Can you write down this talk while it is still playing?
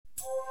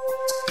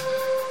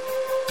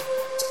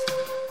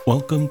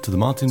Welcome to the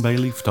Martin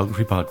Bailey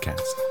Photography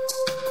Podcast.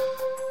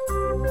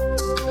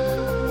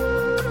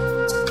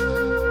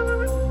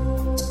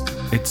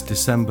 It's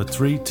December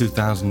 3,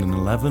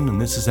 2011, and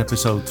this is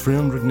episode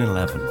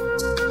 311.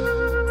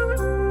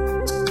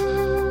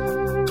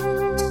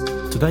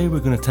 Today we're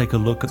going to take a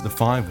look at the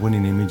 5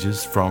 winning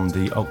images from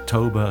the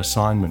October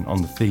assignment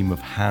on the theme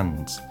of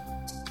hands.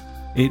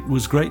 It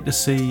was great to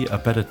see a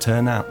better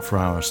turnout for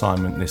our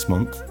assignment this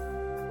month.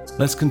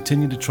 Let's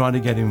continue to try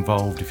to get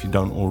involved if you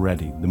don't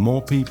already. The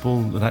more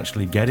people that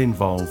actually get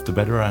involved, the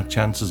better our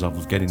chances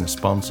of getting a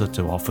sponsor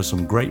to offer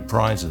some great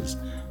prizes.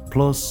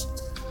 Plus,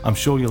 I'm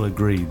sure you'll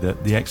agree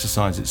that the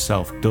exercise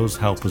itself does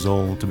help us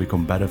all to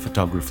become better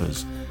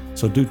photographers,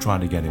 so do try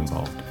to get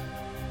involved.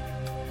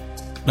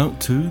 Note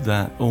too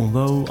that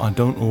although I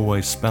don't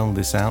always spell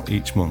this out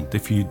each month,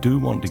 if you do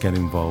want to get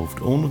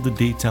involved, all of the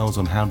details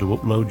on how to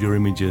upload your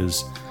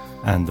images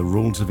and the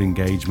rules of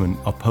engagement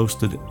are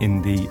posted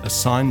in the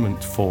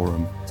assignment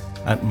forum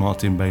at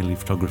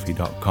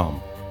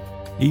martinbaileyphotography.com.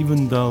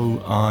 Even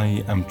though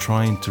I am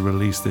trying to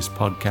release this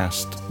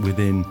podcast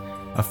within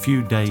a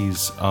few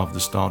days of the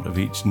start of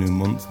each new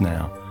month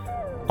now,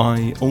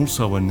 I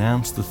also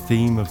announced the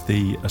theme of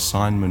the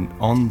assignment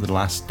on the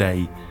last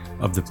day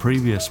of the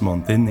previous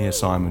month in the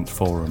assignment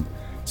forum,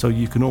 so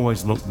you can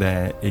always look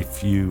there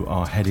if you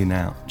are heading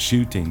out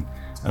shooting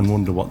and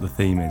wonder what the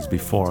theme is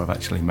before I've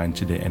actually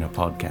mentioned it in a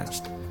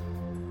podcast.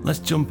 Let's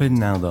jump in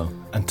now though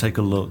and take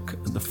a look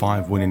at the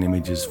 5 winning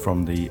images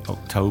from the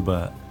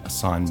October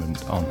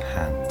assignment on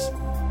hands.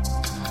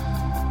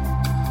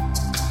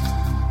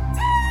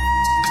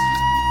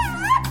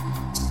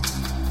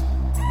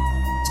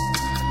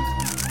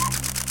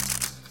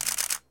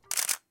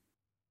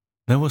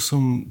 There were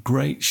some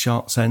great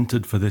shots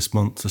entered for this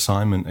month's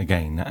assignment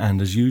again,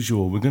 and as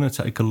usual we're going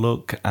to take a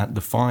look at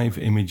the 5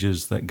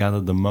 images that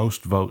gathered the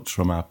most votes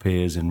from our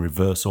peers in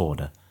reverse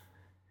order.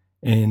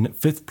 In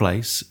 5th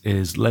place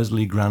is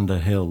Leslie Grander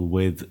Hill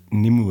with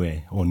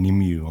Nimue, or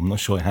Nimu, I'm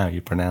not sure how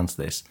you pronounce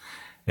this.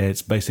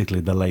 It's basically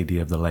the Lady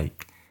of the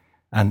Lake.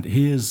 And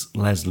here's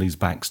Leslie's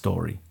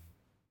backstory.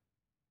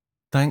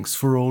 Thanks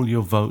for all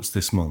your votes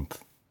this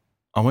month.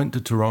 I went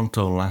to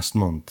Toronto last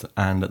month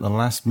and at the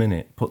last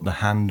minute put the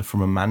hand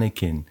from a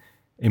mannequin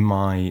in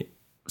my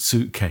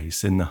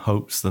suitcase in the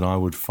hopes that I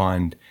would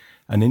find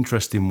an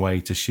interesting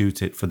way to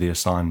shoot it for the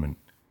assignment.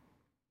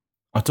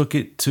 I took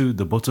it to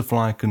the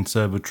Butterfly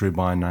Conservatory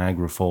by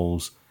Niagara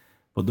Falls,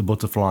 but the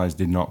butterflies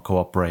did not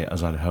cooperate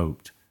as I'd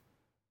hoped.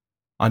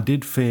 I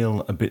did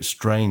feel a bit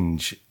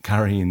strange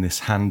carrying this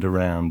hand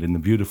around in the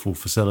beautiful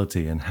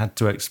facility and had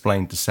to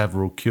explain to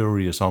several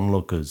curious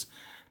onlookers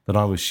that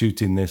I was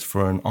shooting this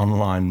for an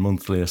online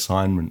monthly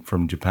assignment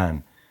from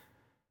Japan.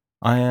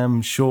 I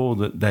am sure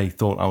that they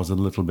thought I was a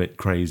little bit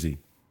crazy.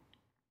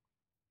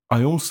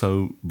 I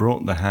also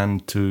brought the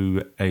hand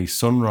to a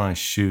sunrise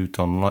shoot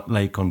on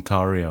Lake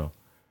Ontario.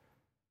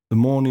 The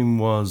morning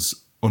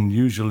was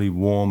unusually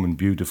warm and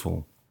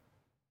beautiful.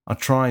 I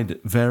tried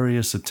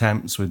various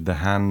attempts with the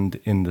hand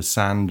in the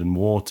sand and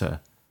water.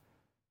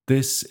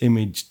 This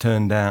image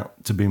turned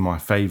out to be my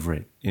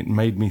favourite. It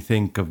made me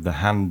think of the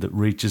hand that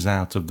reaches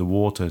out of the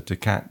water to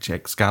catch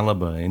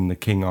Excalibur in the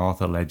King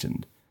Arthur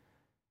legend.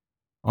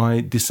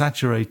 I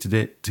desaturated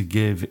it to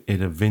give it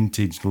a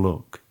vintage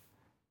look.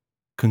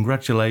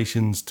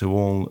 Congratulations to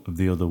all of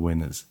the other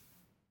winners.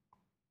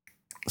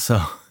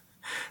 So,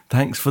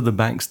 thanks for the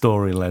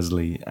backstory,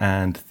 Leslie,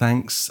 and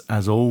thanks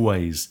as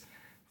always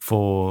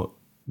for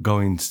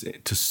going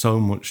to so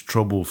much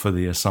trouble for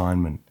the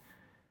assignment.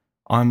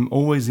 I'm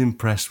always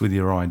impressed with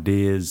your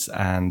ideas,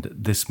 and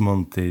this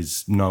month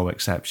is no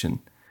exception.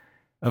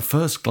 At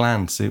first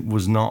glance, it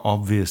was not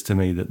obvious to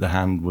me that the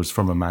hand was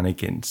from a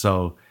mannequin,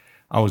 so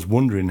I was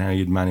wondering how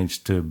you'd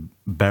managed to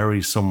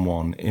bury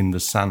someone in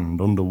the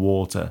sand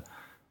underwater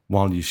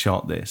while you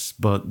shot this.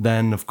 But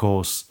then, of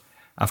course,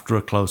 after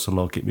a closer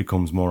look, it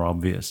becomes more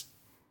obvious.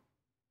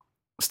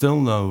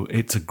 Still, though,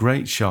 it's a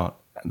great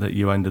shot that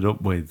you ended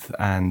up with,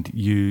 and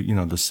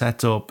the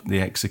setup, the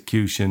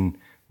execution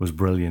was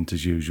brilliant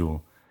as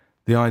usual.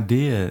 The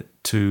idea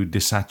to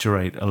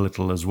desaturate a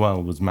little as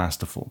well was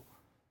masterful.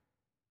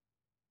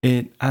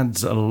 It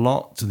adds a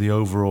lot to the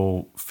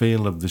overall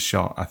feel of the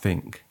shot, I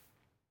think.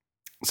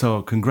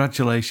 So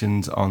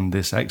congratulations on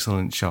this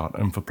excellent shot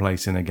and for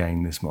placing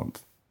again this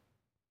month.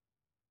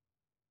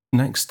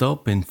 Next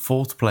up in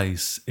 4th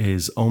place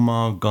is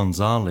Omar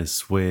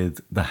Gonzalez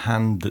with The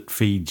Hand That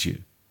Feeds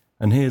You.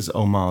 And here's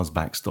Omar's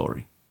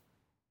backstory.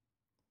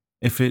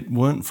 If it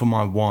weren't for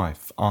my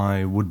wife,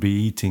 I would be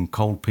eating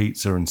cold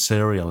pizza and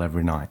cereal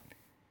every night.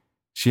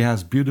 She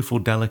has beautiful,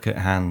 delicate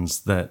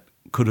hands that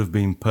could have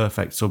been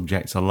perfect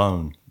subjects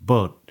alone,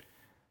 but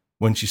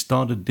when she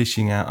started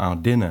dishing out our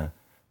dinner,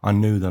 I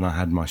knew that I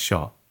had my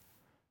shot.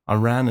 I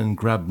ran and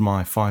grabbed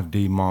my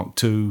 5D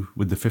Mark II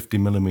with the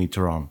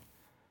 50mm on.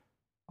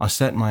 I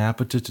set my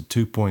aperture to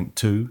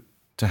 2.2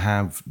 to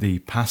have the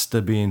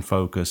pasta be in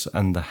focus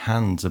and the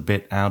hands a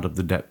bit out of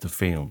the depth of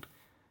field.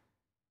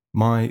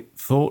 My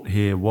thought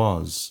here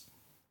was,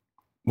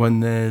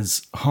 when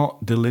there's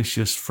hot,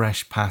 delicious,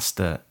 fresh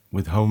pasta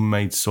with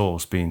homemade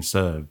sauce being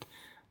served,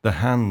 the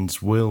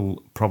hands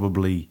will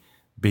probably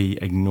be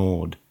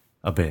ignored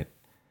a bit.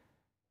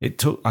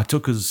 I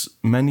took as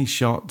many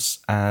shots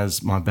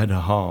as my better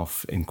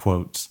half, in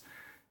quotes,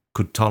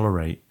 could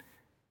tolerate.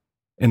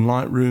 In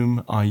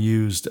Lightroom, I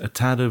used a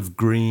tad of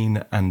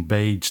green and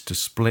beige to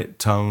split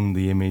tone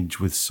the image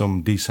with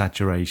some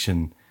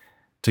desaturation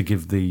to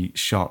give the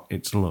shot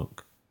its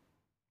look.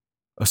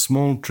 A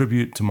small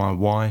tribute to my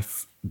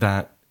wife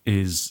that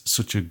is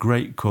such a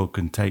great cook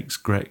and takes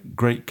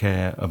great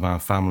care of our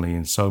family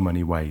in so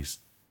many ways.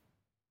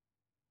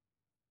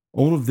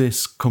 All of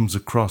this comes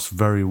across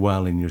very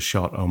well in your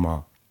shot,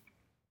 Omar.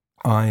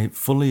 I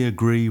fully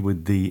agree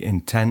with the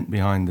intent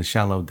behind the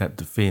shallow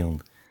depth of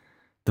field.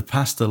 The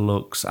pasta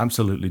looks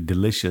absolutely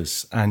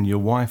delicious, and your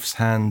wife's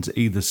hands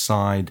either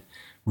side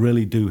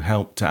really do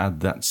help to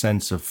add that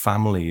sense of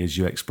family, as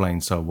you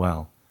explained so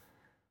well.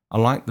 I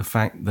like the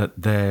fact that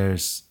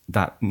there's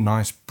that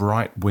nice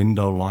bright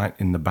window light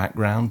in the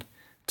background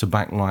to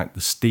backlight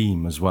the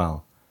steam as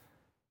well.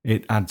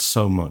 It adds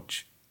so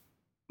much.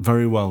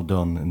 Very well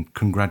done, and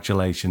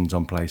congratulations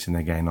on placing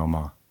again,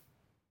 Omar.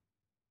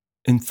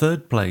 In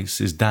third place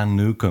is Dan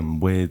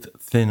Newcomb with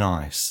Thin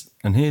Ice,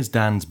 and here's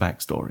Dan's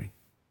backstory.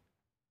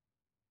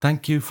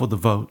 Thank you for the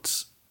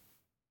votes.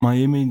 My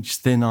image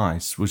Thin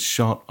Ice was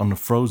shot on a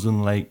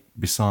frozen lake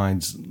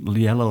beside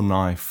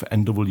Yellowknife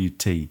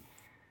NWT.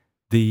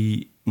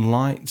 The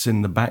lights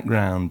in the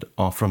background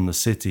are from the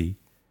city.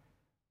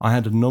 I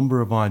had a number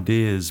of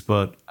ideas,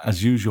 but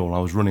as usual, I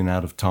was running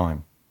out of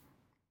time.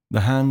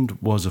 The hand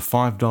was a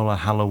 $5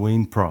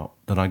 Halloween prop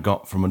that I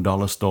got from a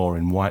dollar store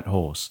in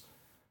Whitehorse.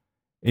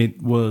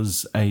 It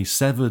was a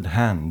severed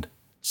hand,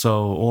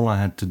 so all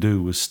I had to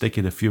do was stick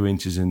it a few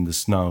inches in the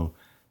snow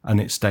and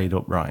it stayed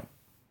upright.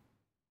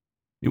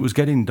 It was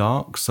getting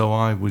dark, so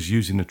I was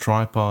using a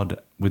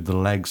tripod with the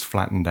legs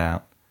flattened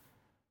out.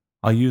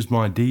 I used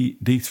my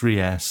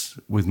D3S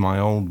with my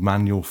old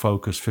manual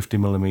focus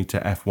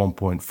 50mm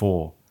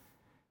f1.4.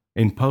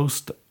 In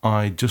post,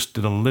 I just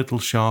did a little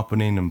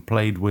sharpening and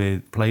played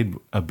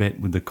a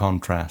bit with the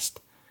contrast.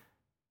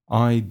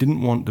 I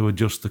didn't want to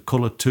adjust the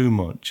colour too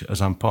much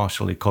as I'm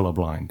partially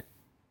colourblind.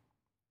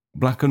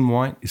 Black and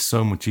white is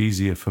so much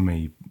easier for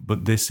me,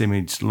 but this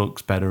image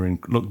looked better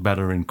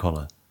in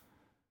colour.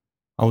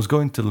 I was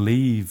going to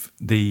leave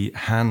the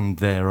hand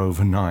there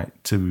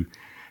overnight to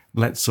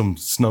let some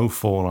snow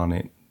fall on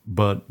it,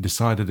 but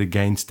decided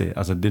against it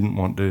as I didn't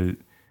want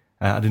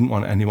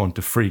anyone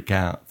to freak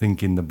out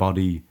thinking a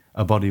body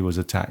was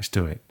attached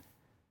to it.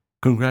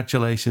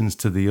 Congratulations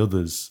to the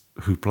others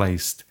who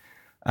placed,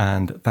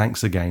 and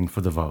thanks again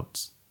for the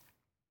votes.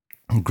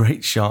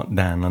 Great shot,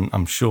 Dan, and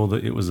I'm sure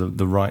that it was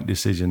the right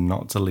decision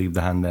not to leave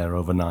the hand there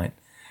overnight.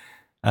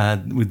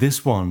 With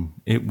this one,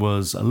 it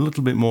was a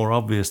little bit more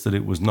obvious that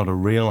it was not a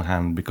real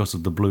hand because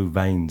of the blue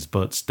veins,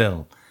 but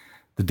still,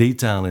 the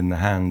detail in the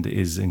hand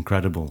is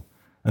incredible,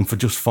 and for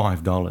just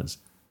 $5.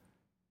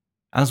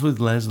 As with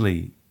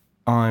Leslie,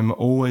 I'm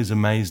always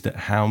amazed at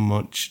how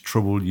much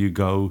trouble you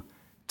go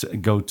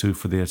to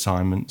for the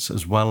assignments,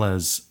 as well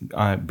as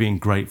being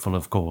grateful,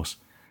 of course.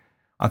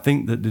 I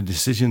think that the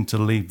decision to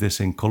leave this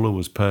in colour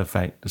was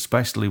perfect,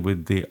 especially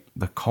with the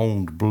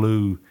cold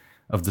blue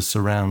of the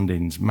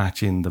surroundings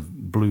matching the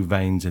blue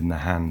veins in the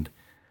hand.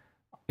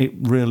 It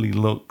really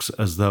looks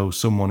as though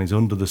someone is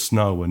under the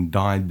snow and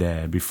died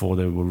there before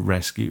they were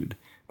rescued.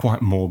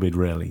 Quite morbid,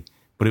 really,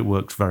 but it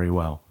works very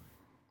well.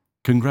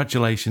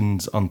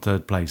 Congratulations on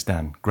third place,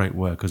 Dan. Great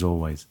work as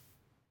always.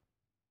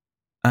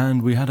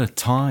 And we had a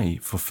tie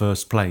for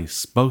first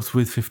place, both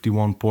with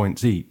 51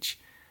 points each.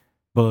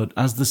 But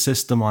as the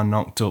system I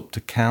knocked up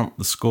to count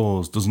the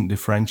scores doesn't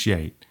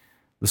differentiate,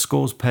 the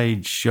scores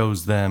page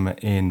shows them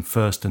in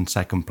first and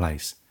second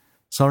place.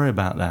 Sorry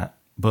about that,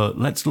 but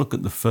let's look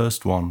at the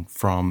first one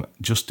from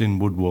Justin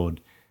Woodward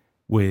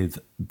with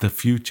 "The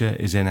Future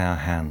is in Our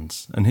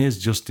Hands." And here's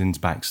Justin's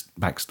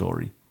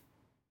backstory.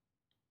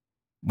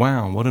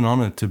 Wow, what an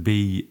honour to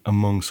be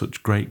among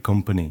such great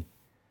company.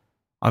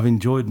 I've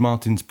enjoyed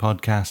Martin's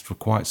podcast for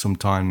quite some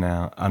time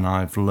now, and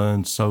I've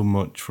learned so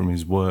much from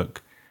his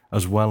work,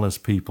 as well as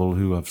people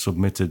who have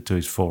submitted to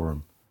his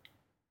forum.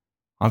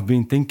 I've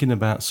been thinking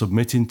about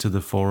submitting to the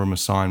forum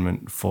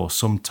assignment for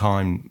some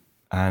time,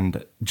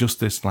 and just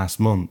this last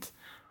month,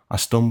 I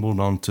stumbled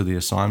onto the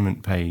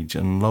assignment page,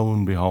 and lo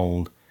and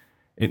behold,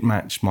 it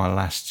matched my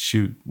last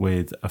shoot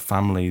with a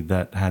family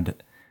that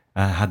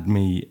had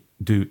me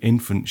do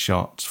infant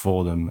shots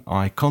for them.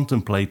 I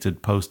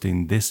contemplated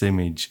posting this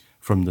image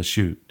from the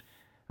shoot,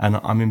 and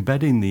I'm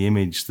embedding the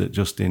image that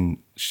Justin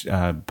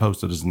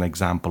posted as an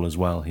example as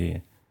well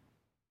here.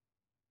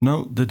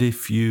 Note that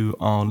if you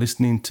are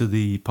listening to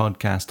the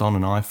podcast on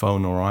an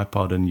iPhone or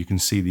iPod and you can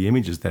see the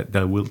images, that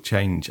they will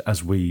change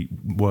as we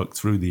work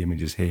through the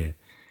images here.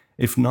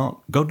 If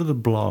not, go to the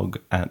blog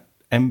at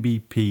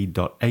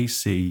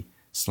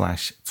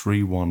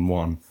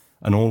mbp.ac/311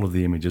 and all of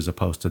the images are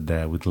posted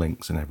there with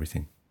links and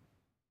everything.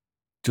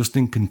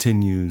 Justin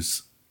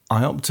continues,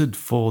 I opted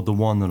for the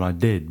one that I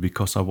did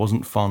because I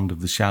wasn't fond of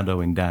the shadow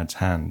in Dad's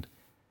hand.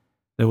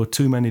 There were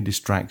too many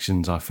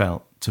distractions, I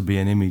felt, to be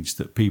an image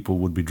that people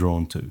would be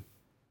drawn to.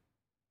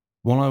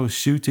 While I was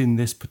shooting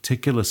this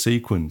particular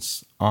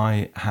sequence,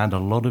 I had a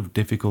lot of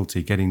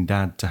difficulty getting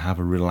Dad to have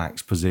a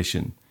relaxed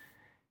position.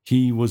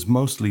 He was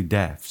mostly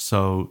deaf,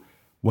 so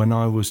when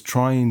I was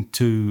trying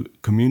to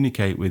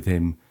communicate with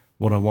him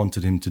what I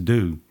wanted him to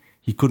do,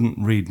 he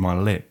couldn't read my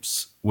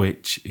lips,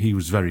 which he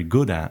was very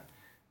good at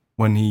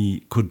when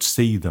he could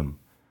see them.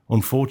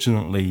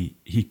 Unfortunately,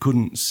 he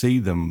couldn't see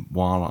them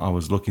while I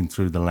was looking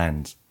through the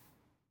lens.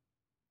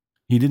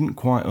 He didn't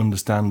quite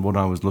understand what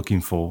I was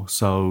looking for,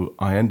 so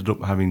I ended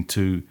up having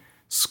to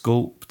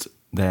sculpt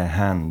their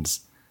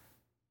hands.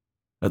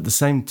 At the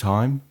same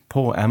time,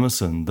 poor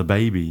Emerson, the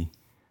baby,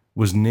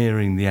 was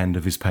nearing the end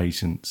of his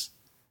patience.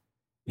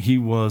 He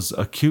was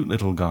a cute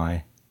little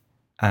guy,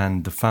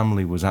 and the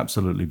family was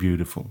absolutely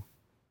beautiful.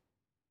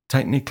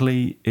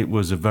 Technically, it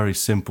was a very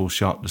simple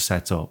shot to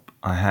set up.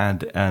 I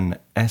had an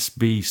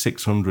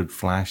SB600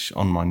 flash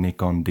on my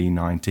Nikon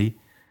D90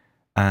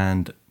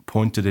 and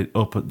pointed it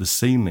up at the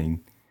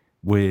ceiling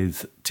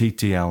with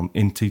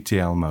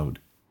TTL mode.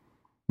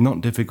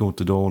 Not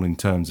difficult at all in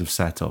terms of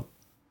setup.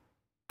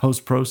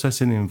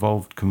 Post-processing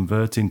involved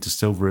converting to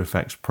Silver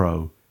Efex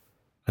Pro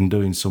and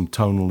doing some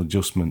tonal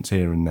adjustments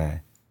here and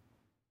there.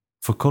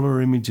 For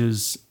color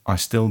images, I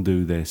still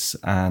do this,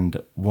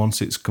 and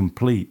once it's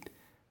complete,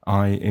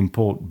 I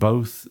import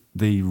both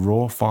the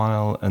raw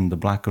file and the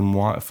black and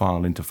white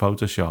file into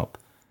Photoshop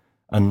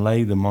and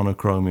lay the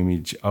monochrome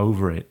image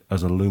over it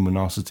as a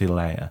luminosity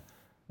layer,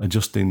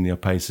 adjusting the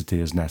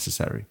opacity as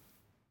necessary.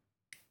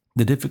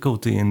 The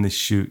difficulty in this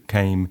shoot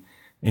came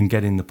in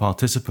getting the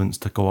participants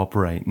to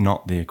cooperate,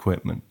 not the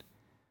equipment.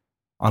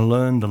 I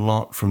learned a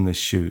lot from this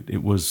shoot.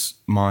 It was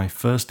my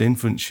first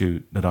infant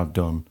shoot that I've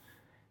done,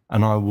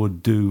 and I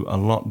would do a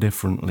lot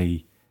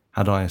differently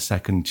had I a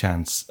second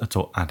chance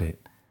at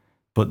it.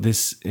 But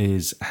this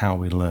is how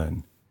we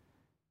learn.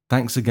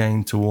 Thanks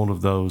again to all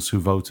of those who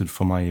voted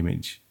for my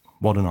image.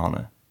 What an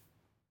honour.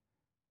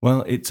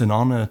 Well, it's an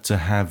honour to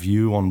have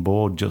you on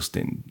board,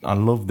 Justin. I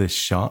love this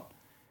shot.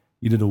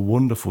 You did a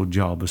wonderful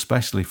job,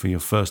 especially for your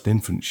first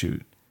infant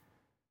shoot.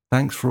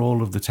 Thanks for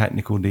all of the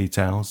technical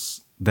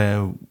details.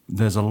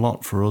 There's a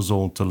lot for us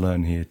all to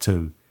learn here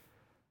too.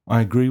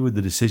 I agree with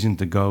the decision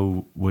to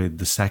go with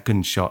the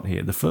second shot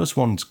here. The first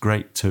one's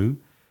great too,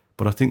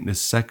 but I think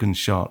this second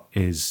shot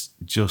is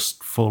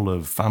just full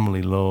of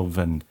family love,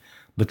 and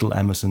little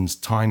Emerson's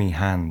tiny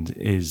hand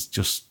is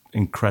just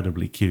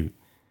incredibly cute.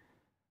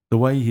 The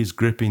way he's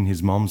gripping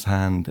his mom's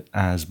hand,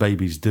 as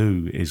babies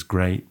do, is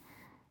great.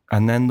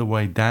 And then the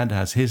way Dad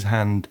has his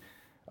hand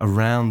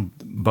around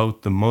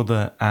both the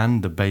mother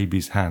and the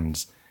baby's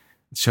hands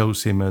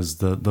shows him as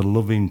the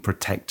loving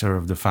protector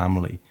of the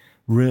family.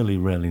 Really,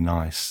 really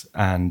nice.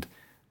 And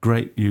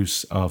great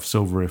use of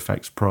Silver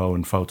Efex Pro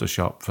and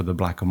Photoshop for the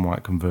black and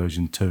white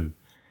conversion too.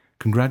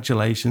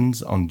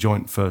 Congratulations on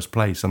joint first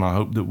place, and I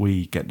hope that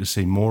we get to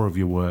see more of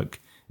your work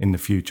in the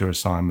future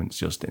assignments,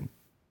 Justin.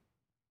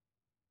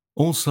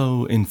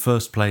 Also in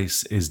first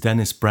place is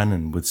Dennis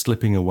Brennan with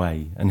Slipping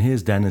Away, and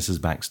here's Dennis's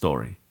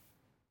backstory.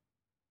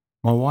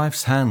 My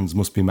wife's hands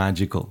must be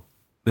magical.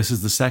 This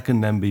is the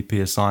second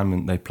MBP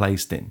assignment they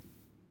placed in.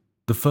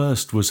 The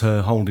first was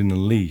her holding a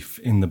leaf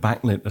in the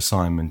backlit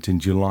assignment in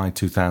July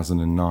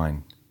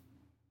 2009.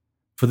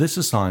 For this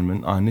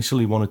assignment, I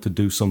initially wanted to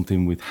do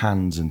something with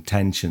hands and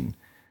tension.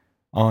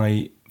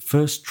 I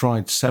first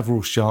tried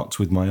several shots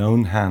with my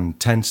own hand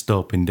tensed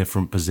up in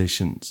different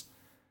positions.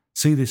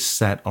 See this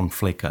set on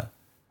Flickr,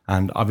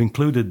 and I've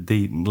included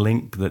the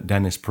link that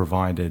Dennis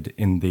provided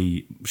in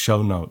the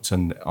show notes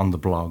and on the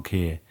blog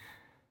here.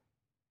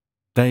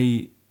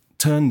 They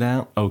turned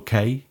out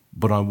okay,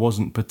 but I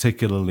wasn't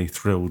particularly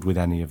thrilled with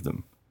any of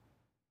them.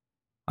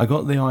 I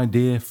got the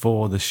idea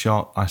for the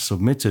shot I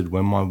submitted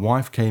when my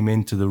wife came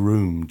into the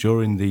room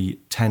during the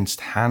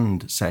tensed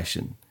hand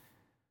session.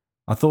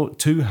 I thought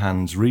two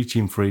hands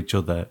reaching for each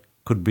other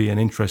could be an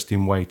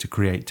interesting way to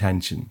create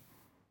tension.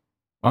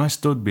 I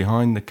stood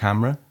behind the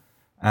camera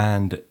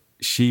and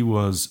she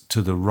was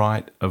to the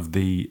right of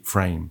the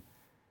frame.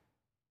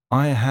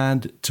 I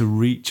had to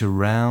reach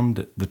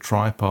around the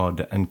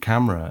tripod and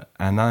camera,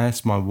 and I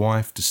asked my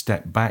wife to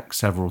step back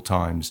several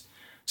times,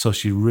 so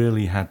she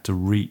really had to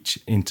reach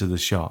into the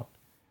shot.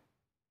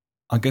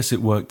 I guess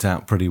it worked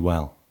out pretty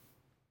well.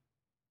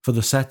 For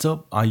the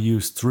setup, I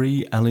used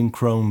 3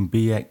 Elinchrom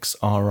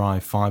BXRI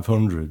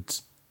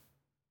 500s,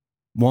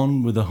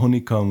 one with a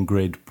honeycomb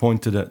grid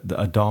pointed at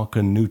a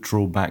darker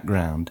neutral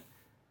background,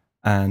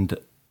 and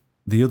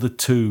the other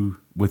 2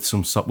 with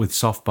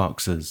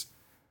softboxes,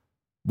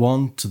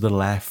 one to the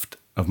left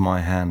of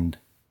my hand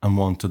and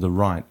one to the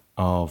right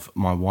of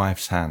my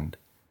wife's hand.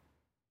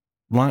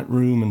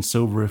 Lightroom and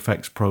Silver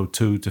Efex Pro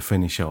 2 to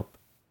finish up.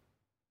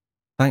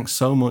 Thanks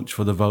so much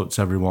for the votes,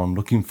 everyone.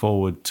 Looking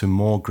forward to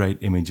more great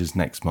images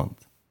next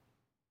month.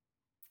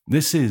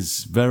 This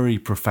is very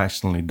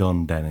professionally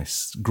done,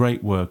 Dennis.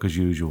 Great work as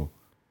usual.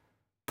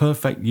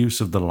 Perfect use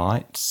of the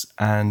lights,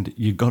 and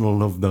you gotta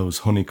love those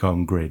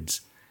honeycomb grids.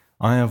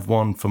 I have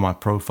one for my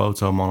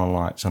Profoto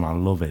monolights and I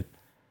love it.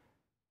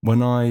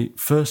 When I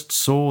first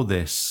saw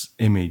this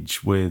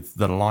image with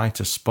the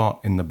lighter spot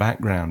in the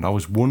background, I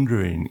was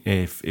wondering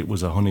if it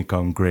was a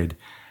honeycomb grid,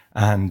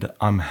 and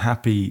I'm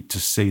happy to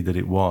see that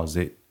it was.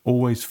 It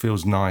always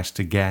feels nice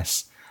to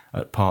guess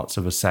at parts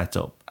of a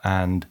setup,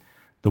 and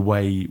the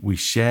way we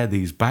share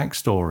these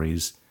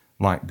backstories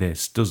like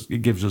this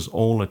it gives us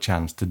all a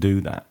chance to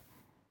do that.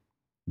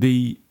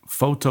 The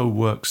photo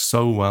works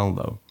so well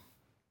though.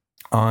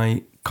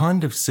 I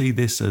kind of see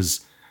this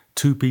as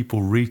two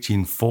people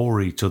reaching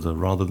for each other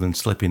rather than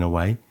slipping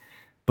away,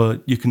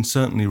 but you can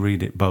certainly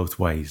read it both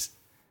ways.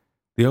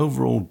 The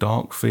overall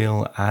dark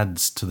feel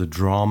adds to the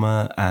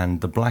drama, and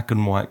the black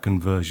and white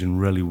conversion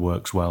really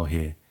works well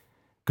here.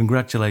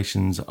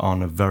 Congratulations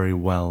on a very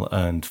well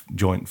earned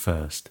joint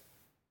first.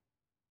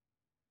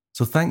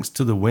 So thanks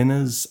to the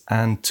winners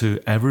and to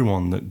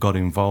everyone that got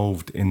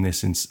involved in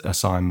this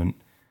assignment.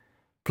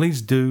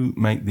 Please do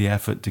make the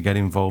effort to get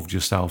involved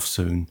yourself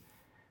soon.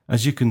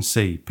 As you can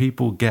see,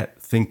 people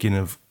get thinking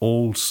of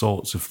all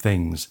sorts of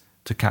things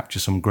to capture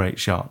some great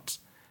shots.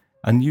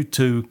 And you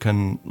too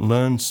can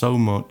learn so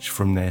much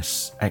from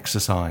this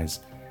exercise.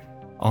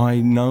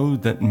 I know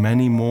that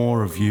many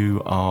more of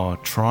you are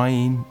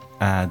trying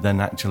than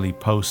actually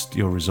post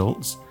your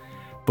results,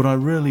 but I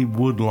really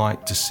would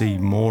like to see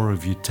more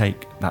of you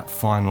take that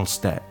final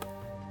step.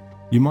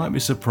 You might be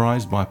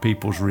surprised by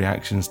people's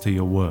reactions to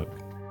your work.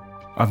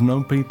 I've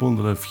known people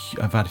that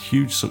have had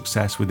huge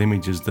success with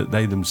images that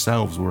they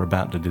themselves were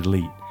about to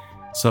delete,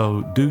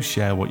 so do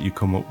share what you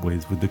come up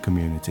with the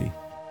community.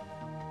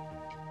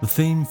 The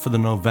theme for the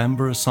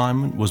November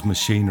assignment was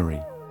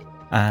machinery,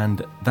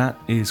 and that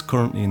is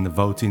currently in the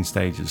voting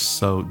stages,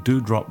 so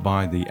do drop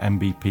by the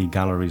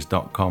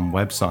mbpgalleries.com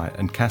website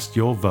and cast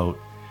your vote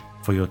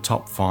for your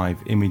top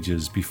 5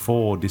 images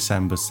before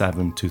December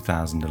 7,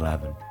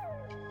 2011.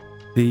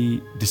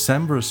 The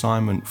December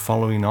assignment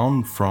following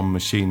on from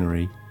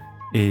machinery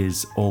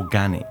is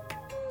organic,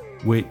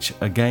 which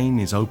again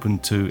is open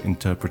to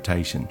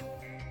interpretation.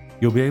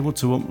 You'll be able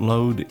to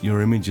upload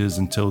your images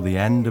until the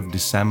end of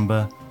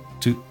December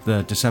to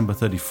the December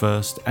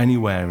 31st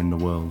anywhere in the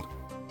world,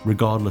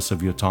 regardless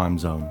of your time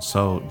zone.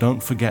 So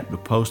don't forget to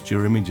post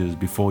your images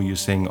before you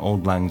sing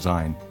Auld Lang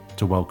Syne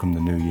to welcome the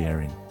new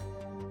year in.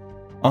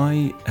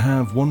 I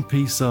have one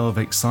piece of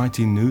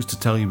exciting news to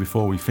tell you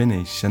before we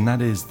finish, and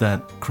that is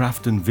that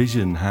Craft and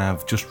Vision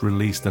have just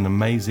released an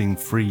amazing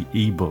free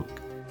ebook.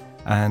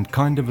 And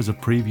kind of as a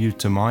preview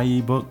to my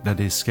ebook that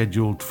is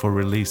scheduled for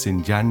release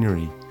in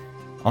January,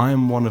 I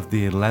am one of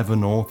the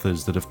 11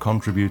 authors that have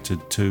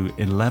contributed to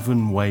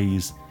 11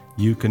 ways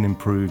you can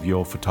improve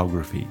your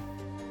photography.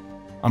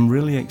 I'm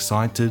really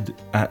excited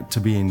to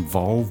be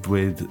involved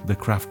with the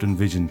Craft and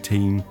Vision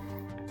team,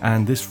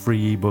 and this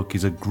free ebook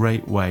is a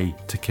great way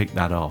to kick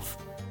that off.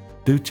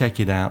 Do check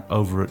it out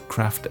over at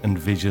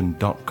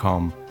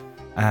craftandvision.com,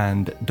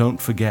 and don't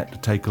forget to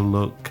take a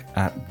look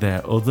at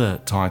their other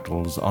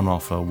titles on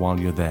offer while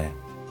you're there.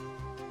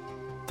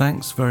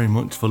 Thanks very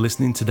much for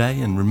listening today,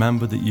 and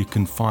remember that you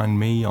can find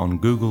me on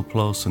Google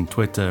Plus and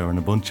Twitter and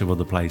a bunch of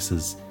other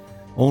places.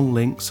 All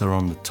links are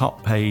on the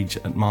top page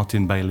at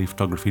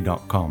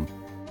martinbaileyphotography.com,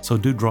 so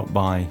do drop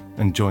by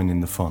and join in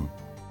the fun.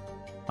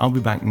 I'll be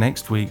back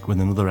next week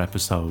with another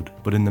episode,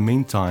 but in the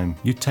meantime,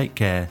 you take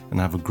care and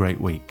have a great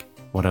week,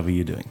 whatever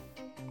you're doing.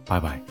 Bye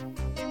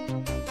bye.